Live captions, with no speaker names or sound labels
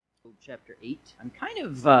Chapter 8. I'm kind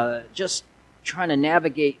of just trying to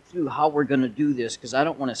navigate through how we're going to do this because I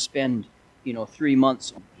don't want to spend, 3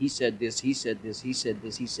 months. He said this, he said this, he said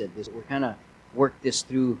this, he said this. We're kind of work this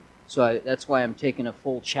through. That's why I'm taking a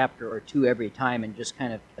full chapter or two every time and just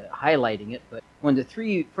kind of highlighting it. But when the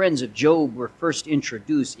three friends of Job were first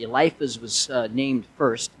introduced, Eliphaz was named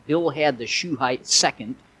first, Bildad the Shuhite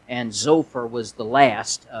second, and Zophar was the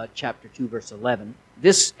last, chapter 2, verse 11.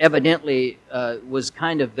 This evidently was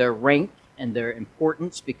kind of their rank and their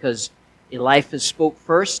importance because Eliphaz spoke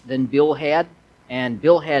first, then Bildad, and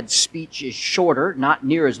Bildad's speech is shorter, not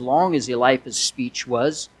near as long as Eliphaz's speech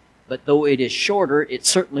was, but though it is shorter, it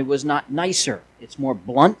certainly was not nicer. It's more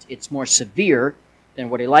blunt, it's more severe than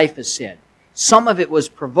what Eliphaz said. Some of it was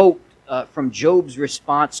provoked from Job's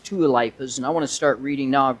response to Eliphaz, and I want to start reading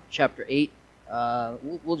now chapter 8.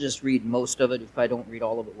 We'll just read most of it. If I don't read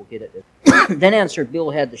all of it, we'll get it. Then answered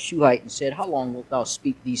Bildad the Shuhite and said, How long wilt thou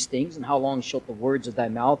speak these things, and how long shall the words of thy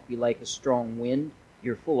mouth be like a strong wind?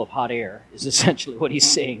 You're full of hot air, is essentially what he's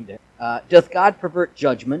saying there. Doth God pervert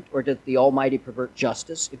judgment, or doth the Almighty pervert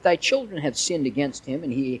justice? If thy children have sinned against him,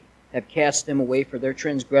 and he have cast them away for their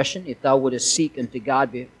transgression, if thou wouldest seek unto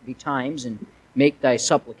God betimes, and make thy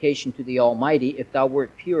supplication to the Almighty, if thou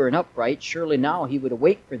wert pure and upright, surely now he would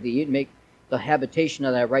await for thee, and make the habitation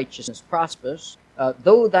of thy righteousness prosperous.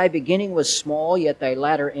 Though thy beginning was small, yet thy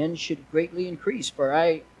latter end should greatly increase.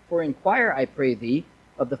 For inquire, I pray thee,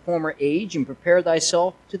 of the former age, and prepare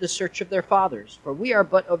thyself to the search of their fathers. For we are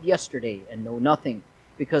but of yesterday, and know nothing,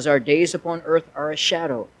 because our days upon earth are a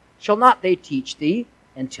shadow. Shall not they teach thee,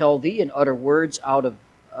 and tell thee, and utter words out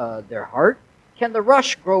of their heart? Can the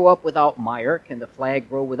rush grow up without mire? Can the flag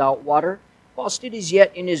grow without water? Whilst it is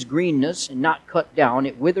yet in his greenness, and not cut down,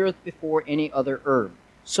 it withereth before any other herb.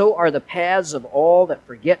 So are the paths of all that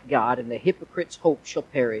forget God, and the hypocrite's hope shall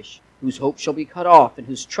perish, whose hope shall be cut off, and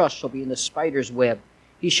whose trust shall be in the spider's web.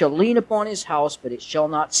 He shall lean upon his house, but it shall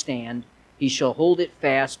not stand. He shall hold it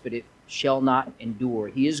fast, but it shall not endure.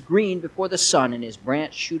 He is green before the sun, and his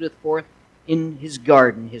branch shooteth forth in his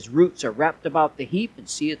garden. His roots are wrapped about the heap, and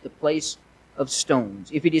seeth the place of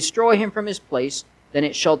stones. If he destroy him from his place, then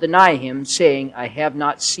it shall deny him, saying, I have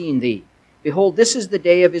not seen thee. Behold, this is the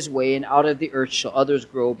day of his way, and out of the earth shall others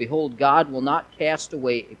grow. Behold, God will not cast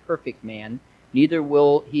away a perfect man, neither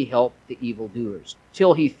will he help the evildoers.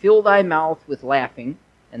 Till he fill thy mouth with laughing,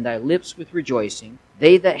 and thy lips with rejoicing.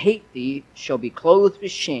 They that hate thee shall be clothed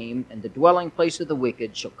with shame, and the dwelling place of the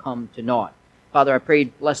wicked shall come to naught. Father, I pray,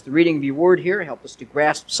 bless the reading of your word here. Help us to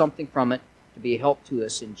grasp something from it, to be a help to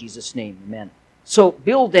us. In Jesus' name, amen. So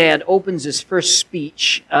Bildad opens his first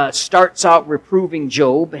speech, starts out reproving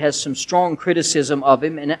Job, has some strong criticism of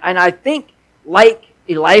him, and I think, like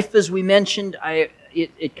Eliphaz we mentioned,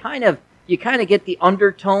 you kind of get the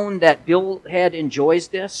undertone that Bildad enjoys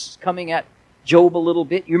this, coming at Job a little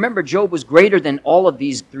bit. You remember Job was greater than all of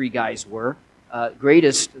these three guys were,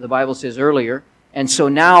 greatest, the Bible says earlier, and so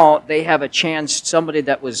now they have a chance, somebody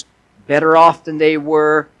that was better off than they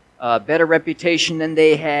were, better reputation than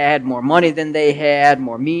they had, more money than they had,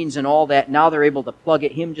 more means and all that. Now they're able to plug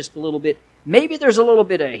at him just a little bit. Maybe there's a little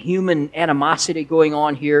bit of human animosity going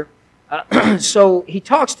on here. So he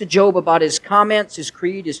talks to Job about his comments, his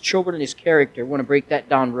creed, his children, and his character. I want to break that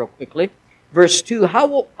down real quickly. Verse 2,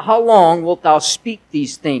 how long wilt thou speak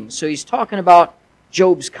these things? So he's talking about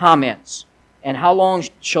Job's comments. And how long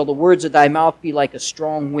shall the words of thy mouth be like a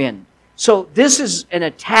strong wind? So this is an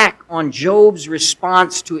attack on Job's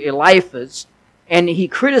response to Eliphaz, and he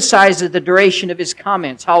criticizes the duration of his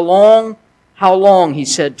comments. How long? How long, he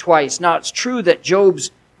said twice. Now, it's true that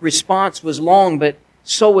Job's response was long, but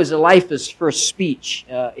so was Eliphaz's first speech.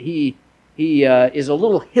 He is a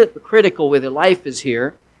little hypocritical with Eliphaz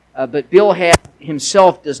here, but Bildad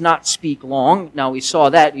himself does not speak long. Now, we saw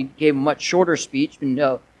that. He gave a much shorter speech.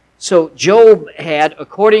 So Job had,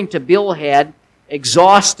 according to Bildad,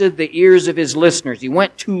 exhausted the ears of his listeners. He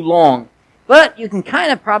went too long. But you can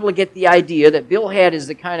kind of probably get the idea that Bildad is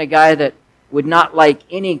the kind of guy that would not like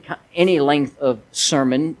any length of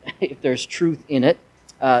sermon, if there's truth in it.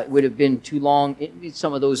 It would have been too long.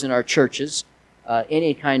 Some of those in our churches.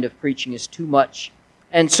 Any kind of preaching is too much.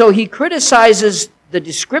 And so he criticizes the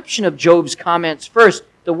description of Job's comments first.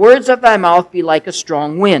 The words of thy mouth be like a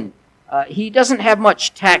strong wind. He doesn't have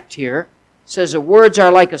much tact here. Says the words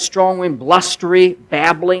are like a strong wind, blustery,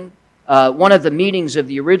 babbling. One of the meanings of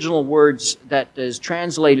the original words that is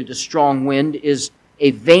translated to strong wind is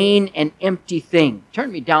a vain and empty thing.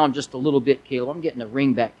 Turn me down just a little bit, Caleb. I'm getting a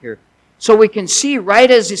ring back here. So we can see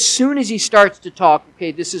right as soon as he starts to talk,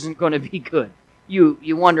 okay, this isn't going to be good.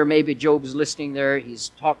 You wonder maybe Job's listening there. He's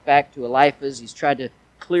talked back to Eliphaz. He's tried to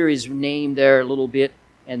clear his name there a little bit.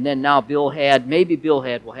 And then now maybe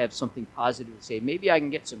Bildad will have something positive to say. Maybe I can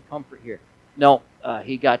get some comfort here. No,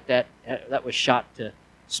 he got that. That was shot to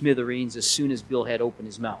smithereens as soon as Bildad opened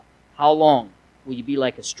his mouth. How long will you be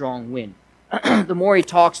like a strong wind? The more he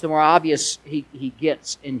talks, the more obvious he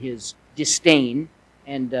gets in his disdain.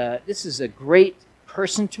 And this is a great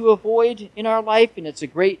person to avoid in our life, and it's a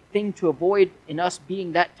great thing to avoid in us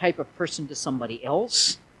being that type of person to somebody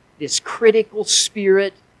else. This critical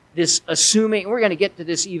spirit, this assuming, we're going to get to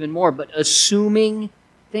this even more, but assuming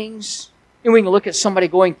things. And we can look at somebody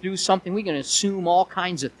going through something, we can assume all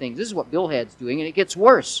kinds of things. This is what Bildad's doing, and it gets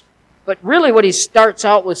worse. But really what he starts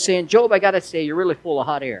out with saying, Job, I got to say, you're really full of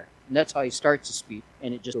hot air. And that's how he starts to speak,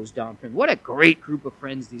 and it just goes down from him. What a great group of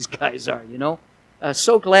friends these guys are, you know.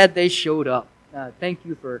 So glad they showed up. Thank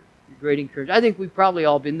you for your great encouragement. I think we've probably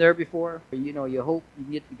all been there before. You know, you hope you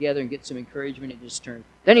can get together and get some encouragement. It just turns.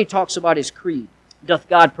 Then he talks about his creed. Doth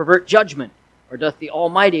God pervert judgment, or doth the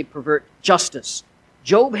Almighty pervert justice?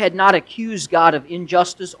 Job had not accused God of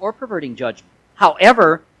injustice or perverting judgment.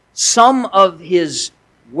 However, some of his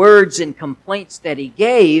words and complaints that he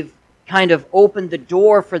gave kind of opened the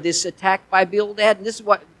door for this attack by Bildad. And this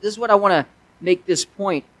is what I want to make this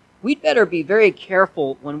point. We'd better be very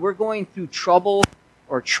careful when we're going through trouble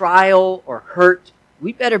or trial or hurt.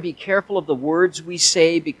 We'd better be careful of the words we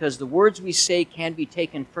say, because the words we say can be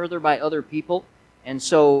taken further by other people. And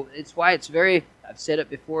so it's why it's very, I've said it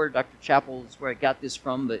before, Dr. Chappell is where I got this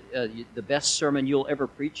from, but the best sermon you'll ever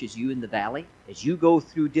preach is you in the valley. As you go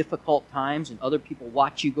through difficult times and other people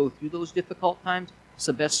watch you go through those difficult times, it's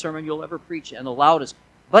the best sermon you'll ever preach and the loudest.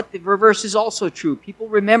 But the reverse is also true. People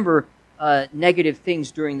remember negative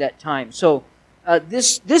things during that time. So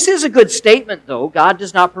this is a good statement, though. God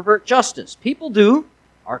does not pervert justice. People do.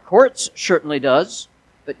 Our courts certainly does,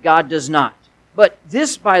 but God does not. But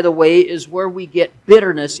this, by the way, is where we get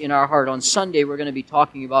bitterness in our heart. On Sunday, we're going to be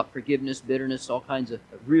talking about forgiveness, bitterness, all kinds of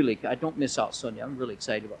really, I don't miss out Sunday. I'm really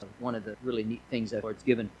excited about one of the really neat things that the Lord's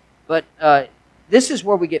given. But this is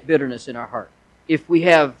where we get bitterness in our heart.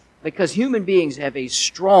 Because human beings have a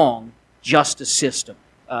strong justice system.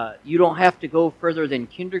 You don't have to go further than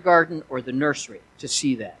kindergarten or the nursery to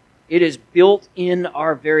see that. It is built in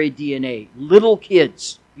our very DNA. Little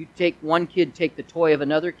kids, you take one kid, take the toy of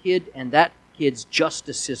another kid, and that kid's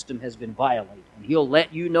justice system has been violated. And he'll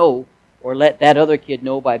let you know, or let that other kid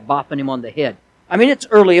know by bopping him on the head. I mean, it's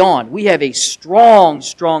early on. We have a strong,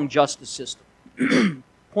 strong justice system.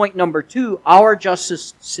 Point number 2, our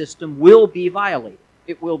justice system will be violated.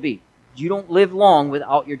 It will be. You don't live long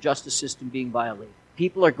without your justice system being violated.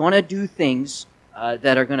 People are going to do things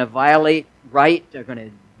that are going to violate right. They're going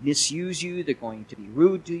to misuse you. They're going to be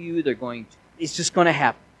rude to you. It's just going to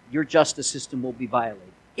happen. Your justice system will be violated.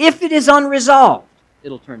 If it is unresolved,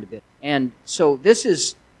 it'll turn to bitterness. And so this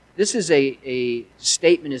is a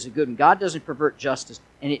statement, is a good one. God doesn't pervert justice.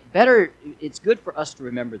 And it's good for us to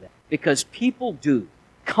remember that. Because people do.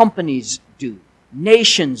 Companies do.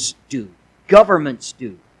 Nations do. Governments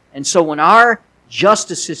do. And so when our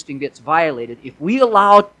justice system gets violated, if we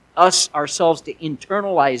allow ourselves to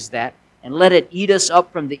internalize that and let it eat us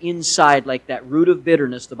up from the inside, like that root of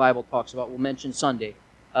bitterness the Bible talks about, we'll mention Sunday,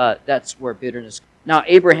 that's where bitterness comes. Now,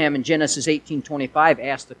 Abraham in Genesis 18:25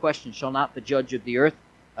 asked the question, shall not the judge of the earth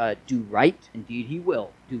do right? Indeed, he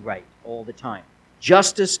will do right all the time.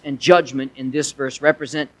 Justice and judgment in this verse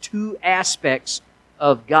represent 2 aspects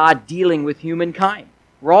of God dealing with humankind.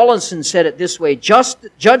 Rawlinson said it this way,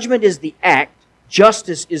 judgment is the act,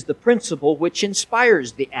 justice is the principle which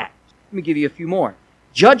inspires the act. Let me give you a few more.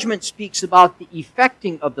 Judgment speaks about the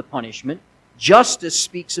effecting of the punishment. Justice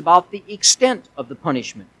speaks about the extent of the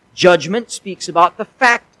punishment. Judgment speaks about the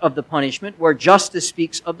fact of the punishment, where justice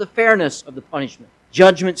speaks of the fairness of the punishment.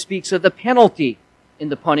 Judgment speaks of the penalty in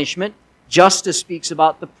the punishment. Justice speaks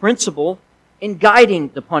about the principle in guiding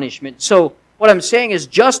the punishment. So what I'm saying is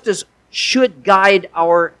justice should guide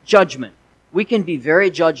our judgment. We can be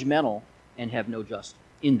very judgmental and have no justice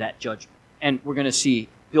in that judgment. And we're going to see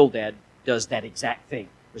Bildad does that exact thing.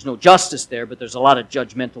 There's no justice there, but there's a lot of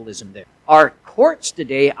judgmentalism there. Our courts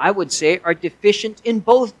today, I would say, are deficient in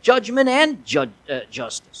both judgment and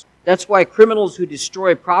justice. That's why criminals who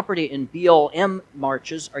destroy property in BLM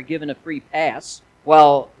marches are given a free pass,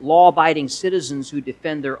 while law-abiding citizens who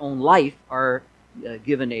defend their own life are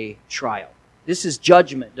given a trial. This is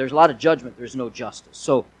judgment. There's a lot of judgment. There's no justice.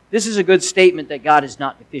 So this is a good statement that God is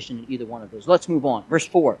not deficient in either one of those. Let's move on. Verse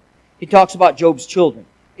 4. He talks about Job's children.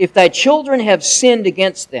 If thy children have sinned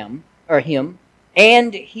against them, or him,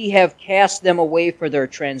 and he have cast them away for their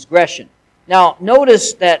transgression. Now,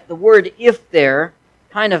 notice that the word if there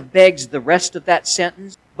kind of begs the rest of that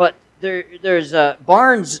sentence, but There's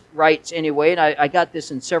Barnes writes anyway, and I got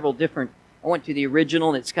this in several different. I went to the original,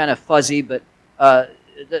 and it's kind of fuzzy, but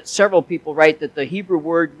that several people write that the Hebrew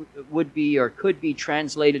word would be or could be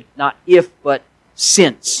translated not if but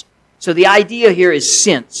since. So the idea here is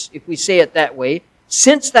since, if we say it that way.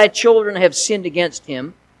 Since thy children have sinned against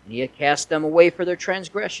him, and he had cast them away for their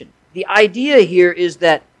transgression. The idea here is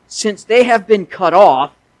that since they have been cut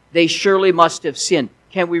off, they surely must have sinned.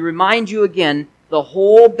 Can we remind you again, the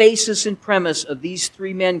whole basis and premise of these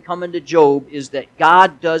three men coming to Job is that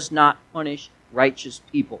God does not punish righteous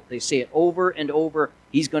people. They say it over and over.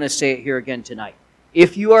 He's going to say it here again tonight.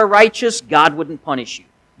 If you are righteous, God wouldn't punish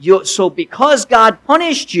you. So because God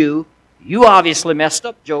punished you, you obviously messed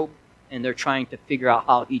up, Job. And they're trying to figure out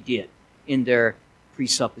how he did in their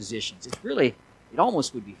presuppositions. It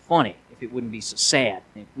almost would be funny if it wouldn't be so sad,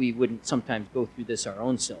 if we wouldn't sometimes go through this our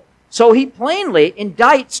own self. So he plainly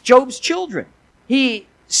indicts Job's children. He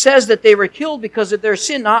says that they were killed because of their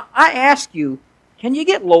sin. Now, I ask you, can you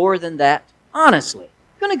get lower than that? Honestly.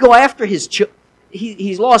 Going to go after his children.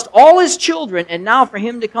 He's lost all his children, and now for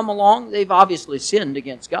him to come along, they've obviously sinned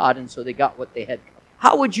against God, and so they got what they had.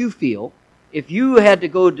 How would you feel if you had to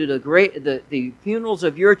go to the funerals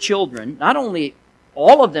of your children, not only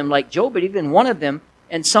all of them like Job, but even one of them,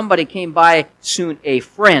 and somebody came by soon, a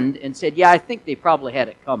friend, and said, yeah, I think they probably had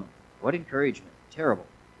it coming. What encouragement. Terrible.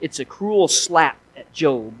 It's a cruel slap at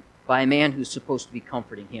Job by a man who's supposed to be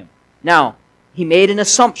comforting him. Now, he made an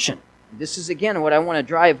assumption. This is, again, what I want to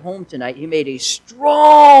drive home tonight. He made a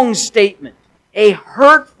strong statement, a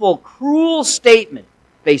hurtful, cruel statement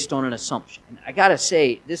based on an assumption. And I got to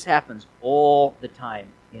say, this happens all the time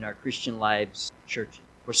in our Christian lives, churches,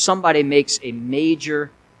 where somebody makes a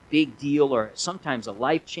major, big deal or sometimes a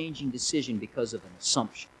life-changing decision because of an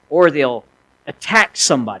assumption. Or they'll attack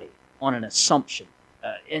somebody on an assumption.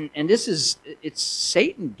 And this is, it's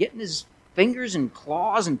Satan getting his fingers and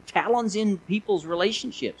claws and talons in people's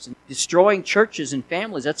relationships and destroying churches and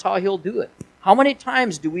families. That's how he'll do it. How many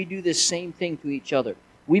times do we do this same thing to each other?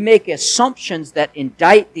 We make assumptions that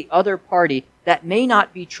indict the other party that may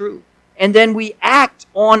not be true. And then we act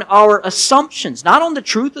on our assumptions, not on the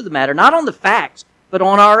truth of the matter, not on the facts, but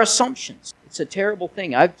on our assumptions. It's a terrible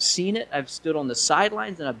thing. I've seen it. I've stood on the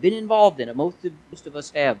sidelines, and I've been involved in it. Most of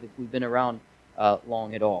us have, if we've been around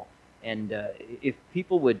long at all. And if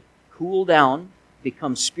people would cool down,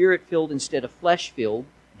 become spirit-filled instead of flesh-filled,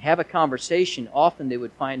 and have a conversation, often they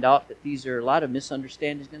would find out that these are a lot of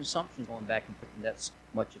misunderstandings and assumptions going back and forth, and that's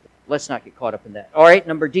much of it. Let's not get caught up in that. All right,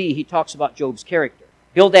 number D, he talks about Job's character.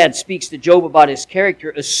 Bildad speaks to Job about his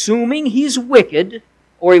character, assuming he's wicked,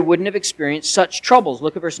 or he wouldn't have experienced such troubles.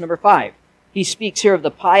 Look at verse number 5. He speaks here of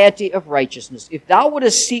the piety of righteousness. If thou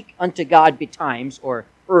wouldest seek unto God betimes, or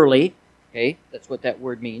early, okay, that's what that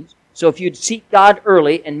word means. So if you'd seek God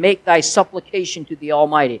early and make thy supplication to the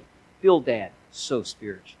Almighty, Bildad, so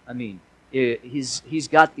spiritual. I mean, he's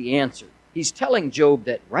got the answer. He's telling Job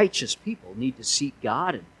that righteous people need to seek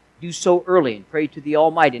God and do so early and pray to the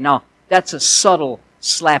Almighty. Now, that's a subtle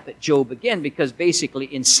slap at Job again, because basically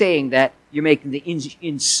in saying that, you're making the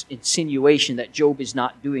insinuation that Job is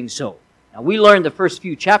not doing so. Now, we learned the first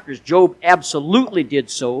few chapters, Job absolutely did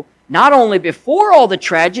so, not only before all the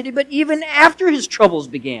tragedy, but even after his troubles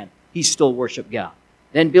began. He still worshiped God.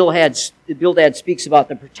 Then Bildad speaks about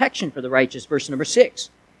the protection for the righteous, verse number 6.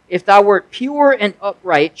 If thou wert pure and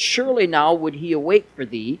upright, surely now would he awake for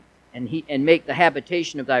thee, and make the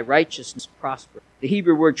habitation of thy righteousness prosperous. The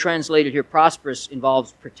Hebrew word translated here, prosperous,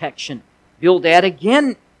 involves protection. Bildad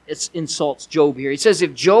again insults Job here. He says,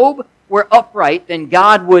 if Job were upright, then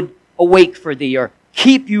God would awake for thee, or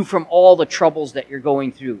keep you from all the troubles that you're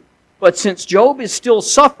going through. But since Job is still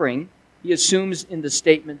suffering, he assumes in the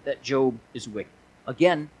statement that Job is wicked.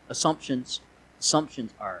 Again, assumptions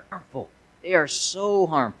are harmful. They are so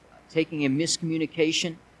harmful. Taking a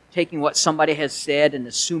miscommunication, taking what somebody has said and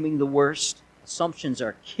assuming the worst. Assumptions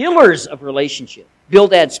are killers of relationship.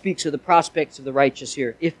 Bildad speaks of the prospects of the righteous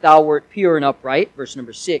here. If thou wert pure and upright, verse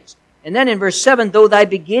number 6. And then in verse 7, though thy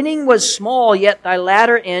beginning was small, yet thy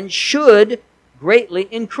latter end should greatly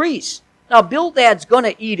increase. Now, Bildad's going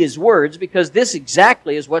to eat his words, because this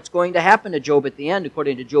exactly is what's going to happen to Job at the end,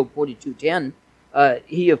 according to Job 42:10.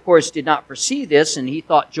 He, of course, did not foresee this, and he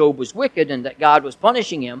thought Job was wicked and that God was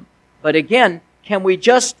punishing him. But again, can we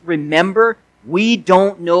just remember, we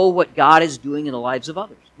don't know what God is doing in the lives of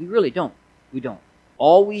others. We really don't. We don't.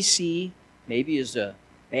 All we see maybe is a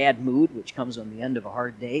bad mood, which comes on the end of a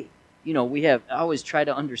hard day. You know, I always try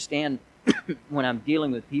to understand when I'm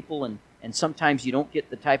dealing with people, and sometimes you don't get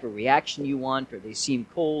the type of reaction you want, or they seem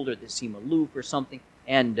cold, or they seem aloof or something.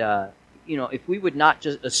 And if we would not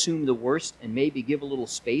just assume the worst and maybe give a little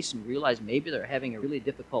space and realize maybe they're having a really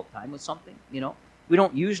difficult time with something, we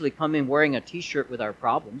don't usually come in wearing a t-shirt with our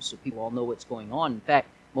problems so people all know what's going on. In fact,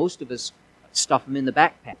 most of us stuff them in the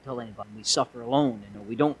backpack, tell anybody. We suffer alone,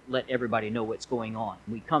 we don't let everybody know what's going on.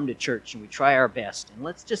 We come to church and we try our best, and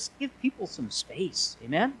let's just give people some space,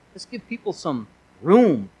 amen? Let's give people some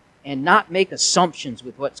room and not make assumptions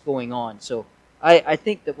with what's going on. So I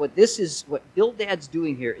think that what Bildad's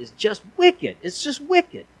doing here is just wicked. It's just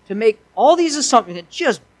wicked to make all these assumptions and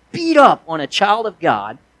just beat up on a child of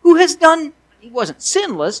God who he wasn't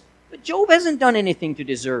sinless, but Job hasn't done anything to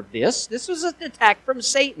deserve this. This was an attack from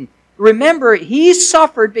Satan. Remember, he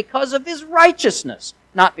suffered because of his righteousness,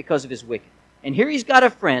 not because of his wickedness. And here he's got a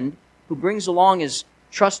friend who brings along his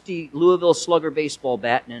trusty Louisville Slugger baseball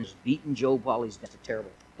bat and is beating Job while he's dead. It's terrible.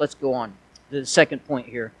 Let's go on to the second point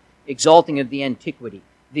here, exalting of the antiquity.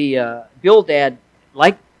 The Bildad,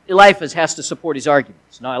 like Eliphaz, has to support his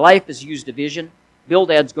arguments. Now, Eliphaz used division.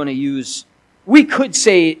 Bildad's going to use, we could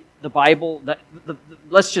say, the Bible.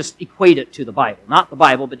 Let's just equate it to the Bible. Not the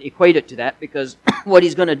Bible, but equate it to that, because what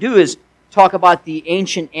he's going to do is talk about the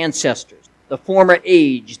ancient ancestors, the former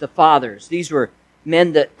age, the fathers. These were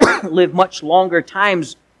men that lived much longer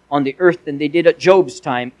times on the earth than they did at Job's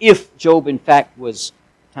time, if Job, in fact, was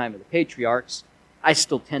the time of the patriarchs. I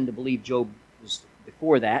still tend to believe Job was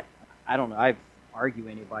before that. I don't know. I argue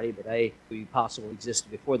anybody, but it would be possible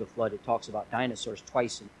existed before the flood. It talks about dinosaurs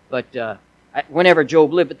twice. But whenever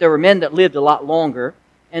Job lived, but there were men that lived a lot longer,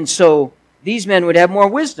 and so these men would have more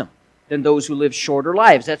wisdom than those who lived shorter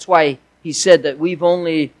lives. That's why he said that we've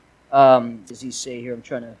only, does he say here,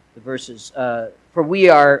 the verses, for we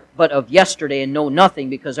are but of yesterday and know nothing,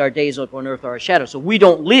 because our days upon earth are a shadow. So we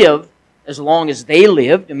don't live as long as they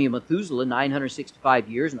lived. Methuselah, 965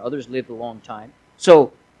 years, and others lived a long time.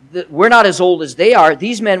 So we're not as old as they are.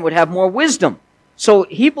 These men would have more wisdom. So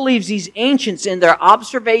he believes these ancients in their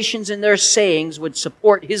observations and their sayings would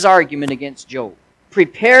support his argument against Job.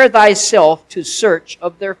 Prepare thyself to search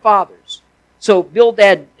of their fathers. So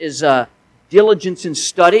Bildad is diligence in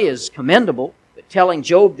study is commendable, but telling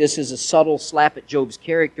Job this is a subtle slap at Job's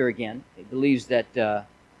character again. He believes that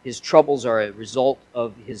his troubles are a result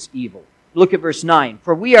of his evil. Look at verse 9.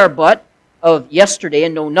 For we are but of yesterday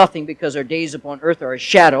and know nothing, because our days upon earth are a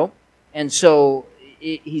shadow. And so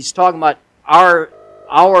he's talking about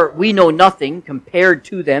we know nothing compared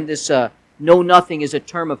to them. This know nothing is a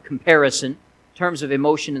term of comparison. Terms of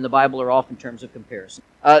emotion in the Bible are often terms of comparison.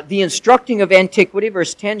 The instructing of antiquity,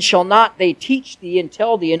 verse 10, shall not they teach thee and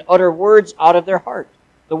tell thee and utter words out of their heart.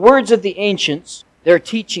 The words of the ancients, their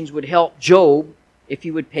teachings would help Job if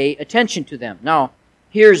he would pay attention to them. Now,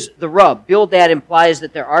 here's the rub. Bildad implies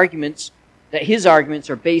that his arguments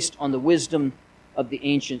are based on the wisdom of the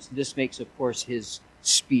ancients. This makes, of course, his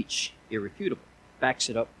speech irrefutable. Backs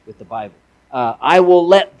it up with the Bible. I will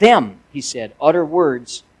let them, he said, utter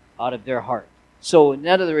words out of their heart. So, in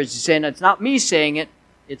other words, he's saying it's not me saying it,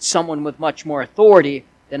 it's someone with much more authority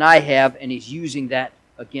than I have, and he's using that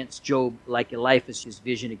against Job, like Eliphaz, his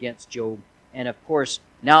vision against Job. And of course,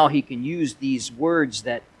 now he can use these words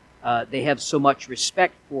that they have so much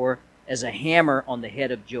respect for as a hammer on the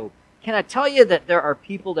head of Job. Can I tell you that there are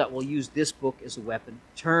people that will use this book as a weapon?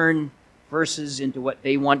 Turn verses into what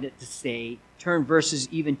they want it to say, turn verses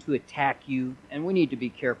even to attack you, and we need to be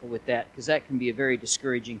careful with that, because that can be a very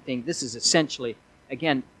discouraging thing. This is essentially,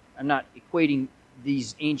 again, I'm not equating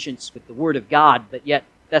these ancients with the Word of God, but yet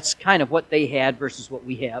that's kind of what they had versus what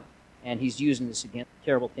we have, and he's using this against a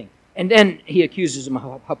terrible thing. And then he accuses them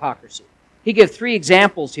of hypocrisy. He gives 3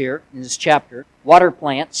 examples here in this chapter: water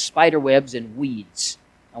plants, spider webs, and weeds.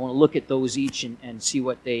 I want to look at those each and see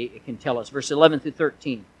what they can tell us. Verse 11 through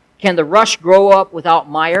 13. Can the rush grow up without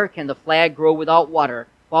mire? Can the flag grow without water?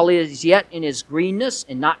 While it is yet in its greenness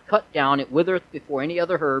and not cut down, it withereth before any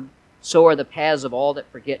other herb. So are the paths of all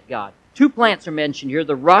that forget God. 2 plants are mentioned here.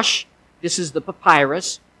 The rush, this is the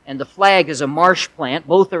papyrus, and the flag is a marsh plant.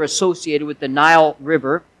 Both are associated with the Nile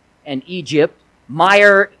River and Egypt.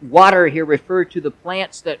 Mire, water here refer to the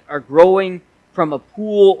plants that are growing from a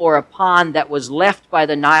pool or a pond that was left by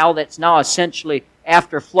the Nile, that's now essentially,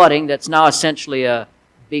 after flooding, that's now essentially a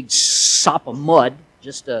big sop of mud,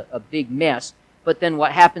 just a big mess. But then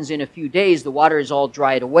what happens in a few days, the water is all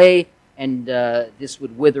dried away, and this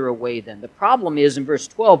would wither away then. The problem is in verse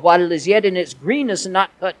 12, while it is yet in its greenness and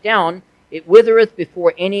not cut down, it withereth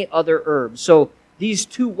before any other herb. So these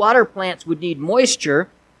 2 water plants would need moisture,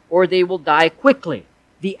 or they will die quickly.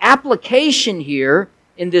 The application here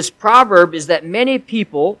in this proverb is that many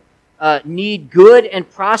people need good and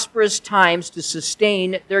prosperous times to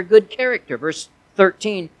sustain their good character. Verse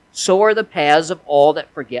 13, so are the paths of all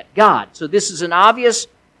that forget God. So this is an obvious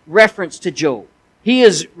reference to Job.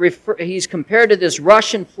 He's compared to this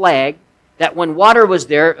Russian flag that when water was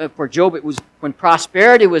there, for Job it was when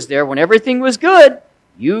prosperity was there, when everything was good,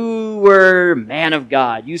 you were man of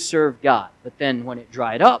God, you served God. But then when it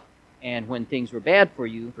dried up, and when things were bad for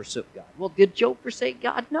you, forsook God. Well, did Job forsake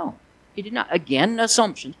God? No, he did not. Again,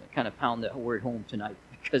 assumptions. I kind of pound that word home tonight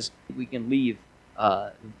because we can leave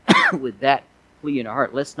with that plea in our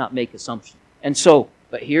heart. Let's not make assumptions. And so,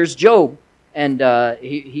 but here's Job, and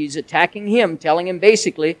he's attacking him, telling him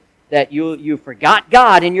basically that you forgot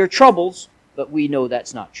God in your troubles, but we know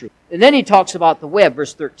that's not true. And then he talks about the web,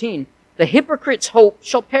 verse 13. The hypocrite's hope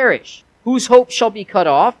shall perish, whose hope shall be cut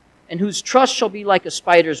off, and whose trust shall be like a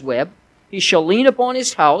spider's web. He shall lean upon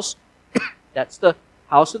his house. That's the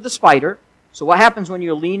house of the spider. So what happens when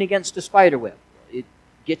you lean against a spider web? It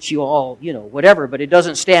gets you all, whatever, but it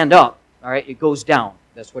doesn't stand up. All right, it goes down.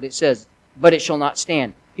 That's what it says. But it shall not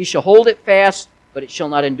stand. He shall hold it fast, but it shall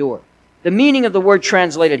not endure. The meaning of the word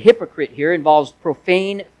translated hypocrite here involves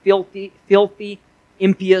profane, filthy,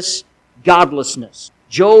 impious, godlessness.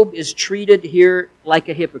 Job is treated here like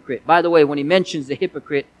a hypocrite. By the way, when he mentions the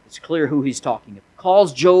hypocrite, it's clear who he's talking about.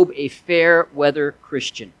 Calls Job a fair-weather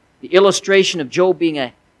Christian. The illustration of Job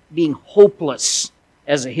being hopeless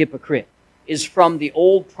as a hypocrite is from the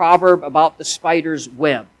old proverb about the spider's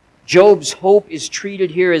web. Job's hope is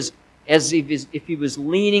treated here as if he was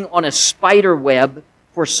leaning on a spider web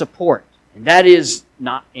for support. And that is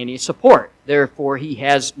not any support. Therefore, he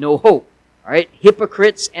has no hope. All right?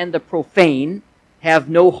 Hypocrites and the profane have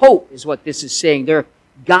no hope, is what this is saying. Their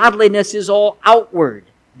godliness is all outward.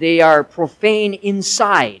 They are profane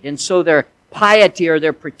inside. And so their piety or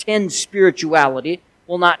their pretend spirituality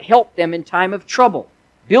will not help them in time of trouble.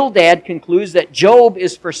 Bildad concludes that Job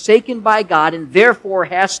is forsaken by God and therefore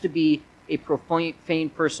has to be a profane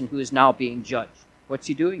person who is now being judged. What's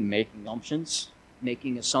he doing? Making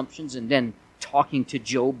assumptions, and then talking to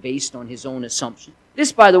Job based on his own assumptions.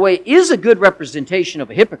 This, by the way, is a good representation of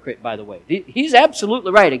a hypocrite, by the way. He's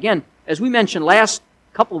absolutely right. Again, as we mentioned last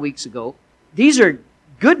couple of weeks ago, these are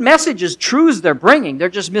good messages, truths they're bringing. They're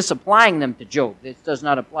just misapplying them to Job. This does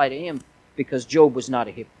not apply to him because Job was not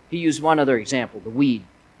a hypocrite. He used one other example, the weed,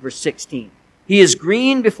 verse 16. He is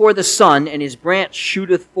green before the sun, and his branch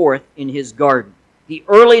shooteth forth in his garden. The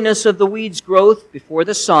earliness of the weed's growth before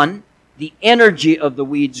the sun, the energy of the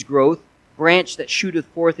weed's growth, branch that shooteth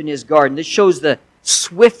forth in his garden. This shows the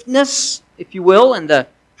swiftness, if you will, and the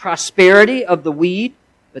prosperity of the weed.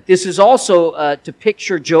 But this is also to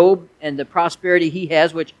picture Job and the prosperity he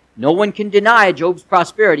has, which no one can deny Job's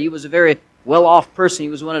prosperity. He was a very well-off person. He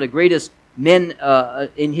was one of the greatest men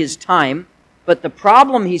in his time. But the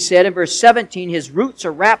problem, he said in verse 17, his roots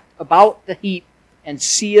are wrapped about the heap and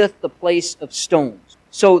seeth the place of stones.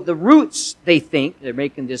 So the roots, they think, they're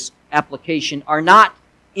making this application, are not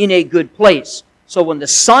in a good place. So when the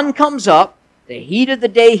sun comes up, the heat of the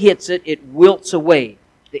day hits it, it wilts away.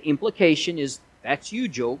 The implication is, that's you,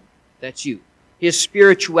 Job. That's you. His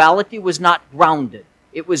spirituality was not grounded.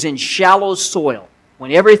 It was in shallow soil.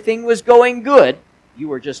 When everything was going good, you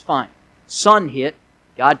were just fine. Sun hit,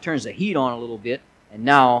 God turns the heat on a little bit, and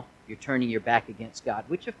now you're turning your back against God,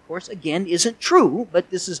 which of course, again, isn't true, but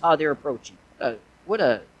this is how they're approaching. What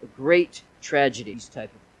a great tragedy.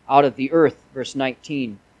 Out of the earth, verse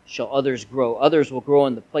 19, shall others grow. Others will grow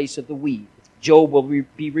in the place of the weed. Job will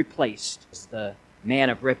be replaced as the man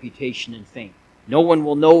of reputation and fame. No one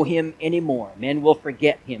will know him anymore. Men will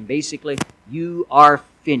forget him. Basically, you are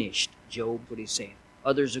finished, Job, what he's saying.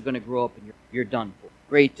 Others are going to grow up and you're done for.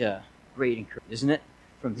 Great encouragement, isn't it?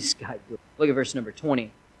 From this guy. Look at verse number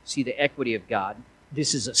 20. See the equity of God.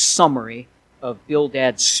 This is a summary of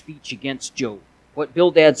Bildad's speech against Job. What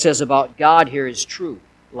Bildad says about God here is true.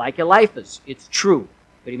 Like Eliphaz, it's true.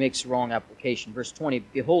 But he makes the wrong application. Verse 20,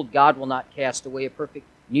 behold, God will not cast away a perfect,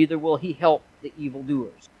 neither will he help the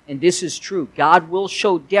evildoers. And this is true. God will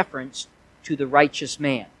show deference to the righteous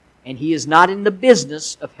man. And he is not in the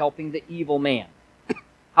business of helping the evil man.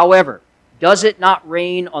 However, does it not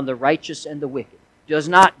rain on the righteous and the wicked?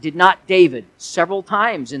 Did not David, several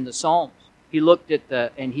times in the Psalms, he looked at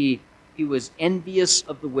and he was envious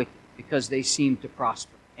of the wicked because they seemed to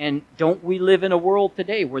prosper. And don't we live in a world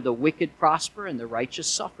today where the wicked prosper and the righteous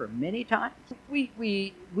suffer many times?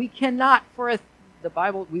 We cannot, the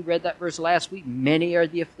Bible, we read that verse last week, many are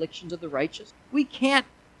the afflictions of the righteous. We can't,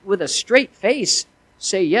 with a straight face,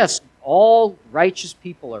 say, yes, all righteous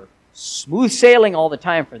people are smooth sailing all the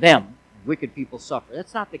time for them. Wicked people suffer.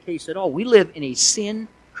 That's not the case at all. We live in a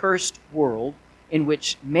sin-cursed world in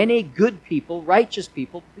which many good people, righteous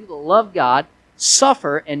people, people who love God,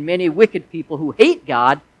 suffer, and many wicked people who hate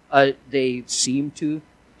God they seem to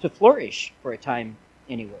flourish for a time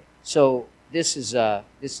anyway. So this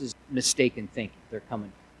is mistaken thinking. They're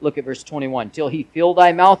coming. Look at verse 21. Till he fill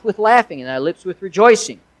thy mouth with laughing and thy lips with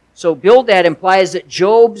rejoicing. So Bildad implies that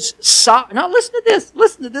Job's sorrow. Now listen to this.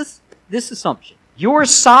 Listen to this assumption. Your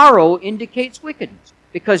sorrow indicates wickedness.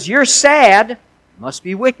 Because you're sad, must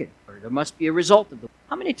be wicked. Or there must be a result of it.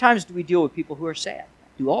 How many times do we deal with people who are sad?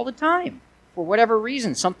 Do all the time. For whatever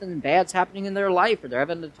reason, something bad's happening in their life, or they're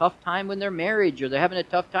having a tough time in their marriage, or they're having a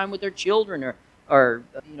tough time with their children, or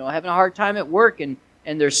having a hard time at work, and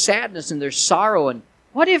there's sadness and there's sorrow. And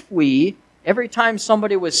what if we, every time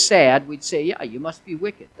somebody was sad, we'd say, yeah, you must be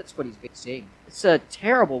wicked. That's what he's saying. It's a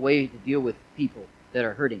terrible way to deal with people that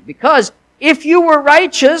are hurting. Because if you were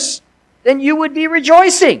righteous, then you would be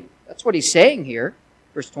rejoicing. That's what he's saying here.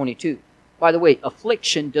 Verse 22. By the way,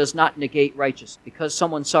 affliction does not negate righteousness. Because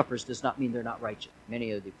someone suffers does not mean they're not righteous.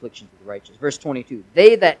 Many of the afflictions of the righteous. Verse 22.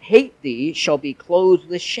 They that hate thee shall be clothed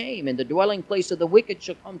with shame, and the dwelling place of the wicked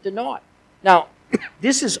shall come to naught. Now,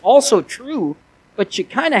 this is also true, but you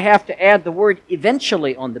kind of have to add the word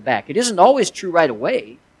eventually on the back. It isn't always true right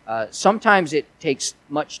away. Sometimes it takes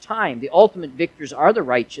much time. The ultimate victors are the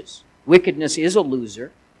righteous. Wickedness is a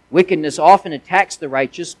loser. Wickedness often attacks the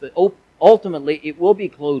righteous, but ultimately it will be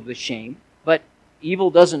clothed with shame. But evil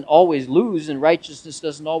doesn't always lose, and righteousness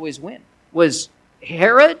doesn't always win. Was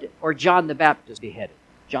Herod or John the Baptist beheaded?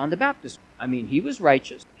 John the Baptist. I mean, he was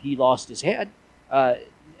righteous. He lost his head.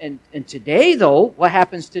 And today, though, what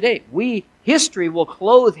happens today? History will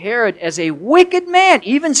clothe Herod as a wicked man.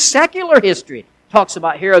 Even secular history talks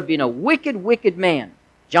about Herod being a wicked, wicked man.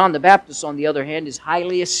 John the Baptist, on the other hand, is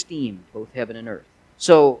highly esteemed, both heaven and earth.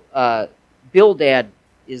 So Bildad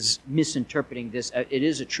is misinterpreting this. It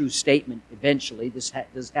is a true statement eventually. This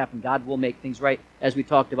does happen. God will make things right, as we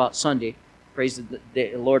talked about Sunday. Praise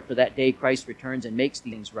the Lord for that day Christ returns and makes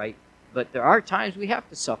things right. But there are times we have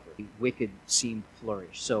to suffer. The wicked seem to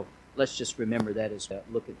flourish. So let's just remember that as we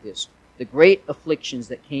look at this. The great afflictions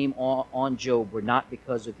that came on Job were not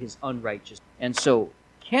because of his unrighteousness. And so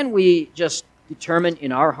can we just determine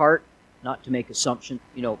in our heart not to make assumptions?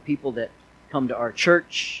 People that come to our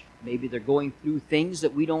church, maybe they're going through things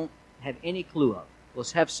that we don't have any clue of.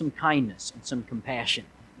 Let's have some kindness and some compassion.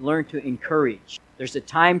 Learn to encourage. There's a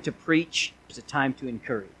time to preach. There's a time to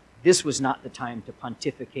encourage. This was not the time to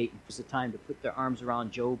pontificate. It was the time to put their arms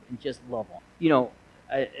around Job and just love him.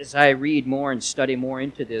 As I read more and study more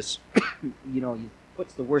into this,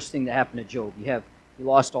 what's the worst thing that happened to Job? He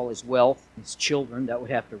lost all his wealth, his children. That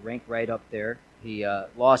would have to rank right up there. He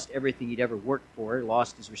lost everything he'd ever worked for. He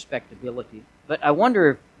lost his respectability. But I wonder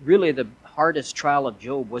if really the hardest trial of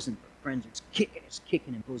Job wasn't the friends. It's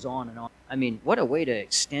kicking and goes on and on. I mean, what a way to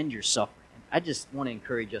extend your suffering. I just want to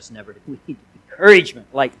encourage us never to. We need encouragement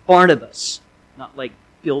like Barnabas, not like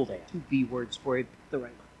Bildad. 2 B words for you. The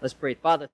right one. Let's pray. Father.